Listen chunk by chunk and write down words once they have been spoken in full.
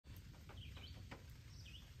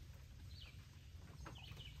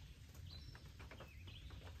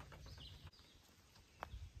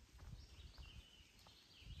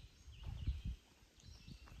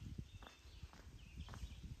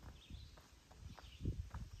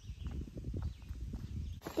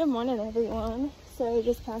Good morning, everyone. So I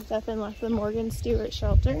just packed up and left the Morgan Stewart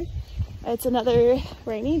shelter. It's another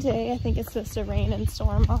rainy day. I think it's supposed to rain and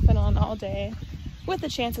storm off and on all day with a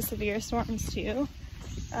chance of severe storms too.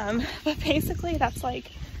 But basically that's like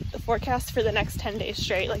the forecast for the next 10 days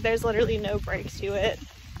straight. Like there's literally no break to it.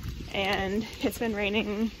 And it's been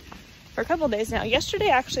raining for a couple days now. Yesterday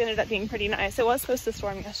actually ended up being pretty nice. It was supposed to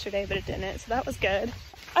storm yesterday, but it didn't, so that was good.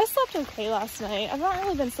 I slept okay last night. I've not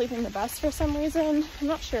really been sleeping the best for some reason. I'm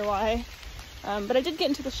not sure why. But I did get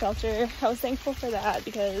into the shelter. I was thankful for that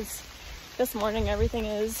because this morning everything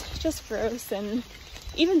is just gross, and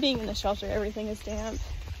even being in the shelter, everything is damp.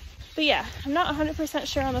 But yeah, I'm not 100%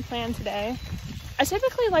 sure on the plan today. I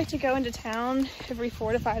typically like to go into town every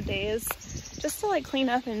 4 to 5 days just to like clean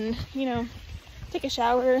up and, you know, take a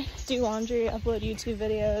shower, do laundry, upload YouTube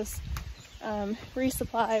videos,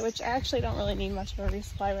 resupply, which I actually don't really need much of a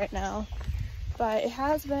resupply right now. But it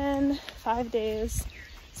has been 5 days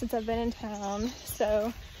since I've been in town,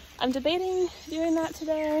 so I'm debating doing that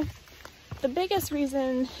today. The biggest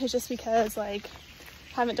reason is just because like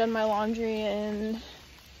I haven't done my laundry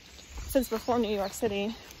since before New York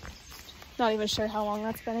City. Not even sure how long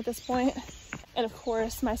that's been at this point. And of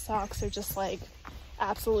course my socks are just like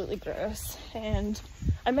absolutely gross. And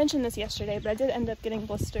I mentioned this yesterday, but I did end up getting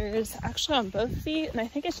blisters actually on both feet, and I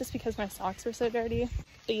think it's just because my socks were so dirty.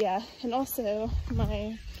 But yeah, and also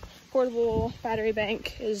my portable battery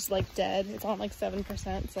bank is like dead. It's on like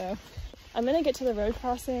 7%, so I'm gonna get to the road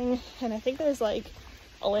crossing, and I think there's like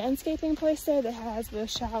a landscaping place there that has both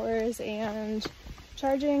showers and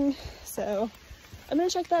charging, so I'm gonna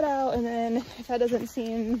check that out. And then if that doesn't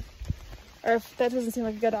seem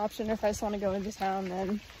like a good option, or if I just want to go into town,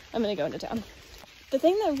 then I'm gonna go into town. The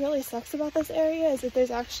thing that really sucks about this area is that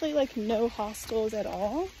there's actually like no hostels at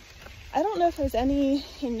all. I don't know if there's any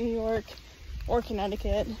in New York or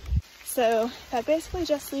Connecticut, so that basically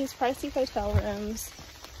just leaves pricey hotel rooms.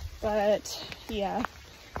 But yeah,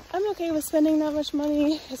 I'm okay with spending that much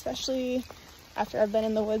money, especially after I've been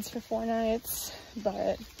in the woods for 4 nights,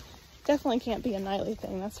 but definitely can't be a nightly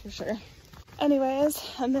thing, that's for sure. Anyways,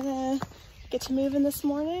 I'm gonna get to moving this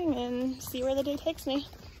morning and see where the day takes me.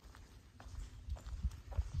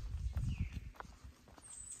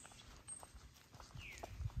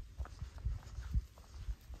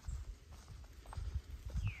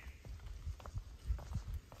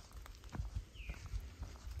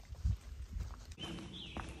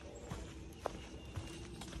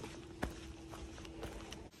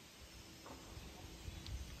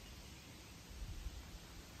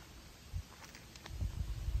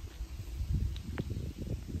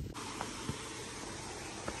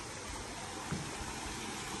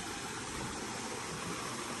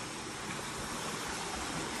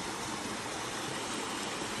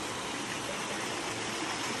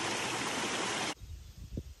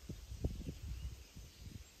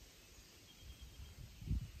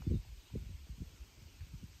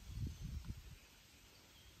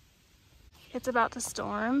 It's about to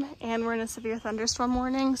storm and we're in a severe thunderstorm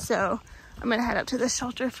warning, so I'm gonna head up to the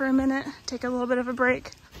shelter for a minute, take a little bit of a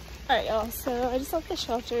break. All right, y'all, so I just left the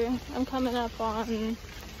shelter. I'm coming up on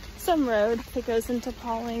some road that goes into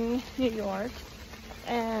Pauling, New York.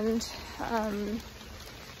 And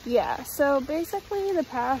yeah, so basically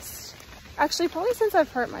actually probably since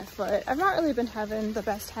I've hurt my foot, I've not really been having the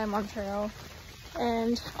best time on trail.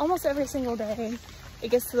 And almost every single day,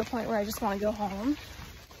 it gets to the point where I just wanna go home.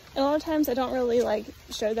 And a lot of times I don't really like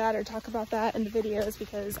show that or talk about that in the videos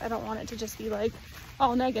because I don't want it to just be like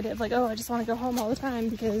all negative, like, oh, I just want to go home all the time,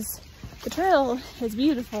 because the trail is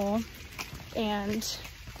beautiful and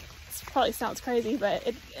it probably sounds crazy, but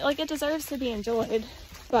it deserves to be enjoyed.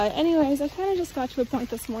 But anyways, I kind of just got to a point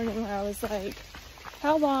this morning where I was like,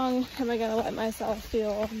 how long am I going to let myself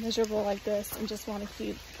feel miserable like this and just want to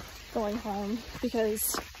keep going home,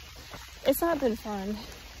 because it's not been fun.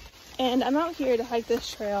 And I'm out here to hike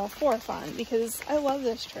this trail for fun because I love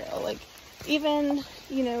this trail. Like, even,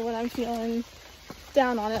 you know, when I'm feeling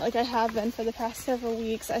down on it, like I have been for the past several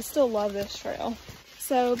weeks, I still love this trail.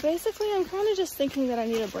 So basically, I'm kind of just thinking that I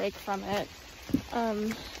need a break from it.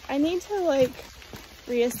 I need to like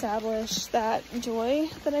reestablish that joy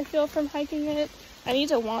that I feel from hiking it. I need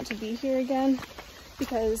to want to be here again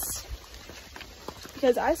because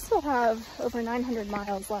I still have over 900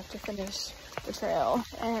 miles left to finish the trail,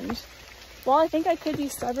 and while I think I could be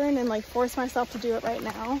stubborn and like force myself to do it right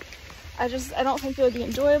now, I don't think it would be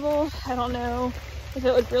enjoyable. I don't know if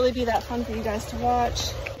it would really be that fun for you guys to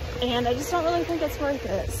watch, and I just don't really think it's worth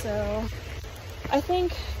it. So I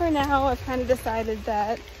think for now I've kind of decided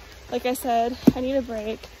that, like I said, I need a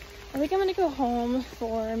break. I think I'm gonna go home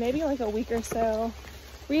for maybe like a week or so,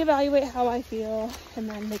 reevaluate how I feel and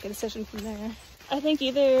then make a decision from there. I think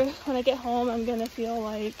either when I get home, I'm gonna feel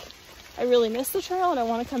like I really miss the trail and I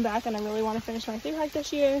want to come back and I really want to finish my thru hike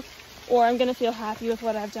this year, or I'm gonna feel happy with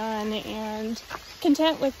what I've done and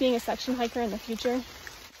content with being a section hiker in the future.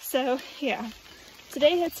 So yeah,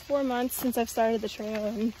 today hits 4 months since I've started the trail,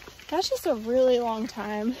 and that's just a really long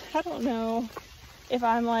time. I don't know if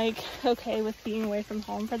I'm like okay with being away from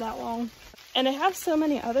home for that long. And I have so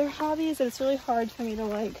many other hobbies that it's really hard for me to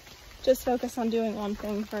like just focus on doing one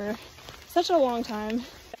thing for such a long time.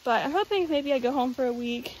 But I'm hoping maybe I go home for a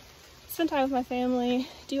week, spend time with my family,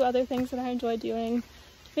 do other things that I enjoy doing.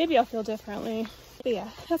 Maybe I'll feel differently. But yeah,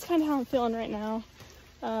 that's kind of how I'm feeling right now.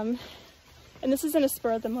 And this isn't a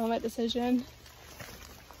spur of the moment decision.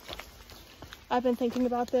 I've been thinking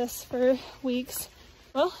about this for weeks.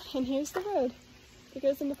 Well, and here's the road. It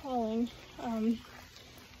goes into Pauling.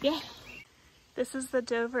 Yeah. This is the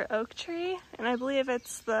Dover oak tree, and I believe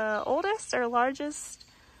it's the oldest or largest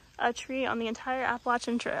tree on the entire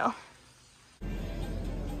Appalachian Trail.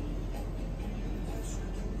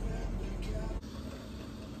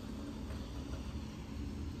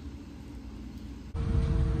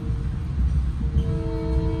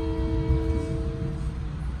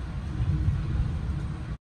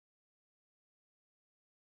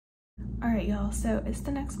 Alright y'all, so it's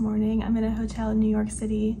the next morning. I'm in a hotel in New York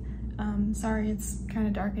City. Sorry it's kind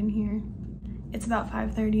of dark in here. It's about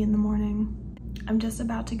 5:30 in the morning. I'm just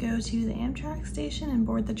about to go to the Amtrak station and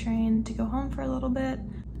board the train to go home for a little bit,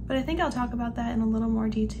 but I think I'll talk about that in a little more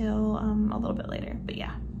detail a little bit later, but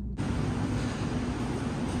yeah.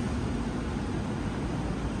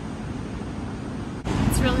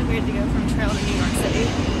 It's really weird to go from trail to New York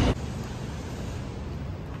City.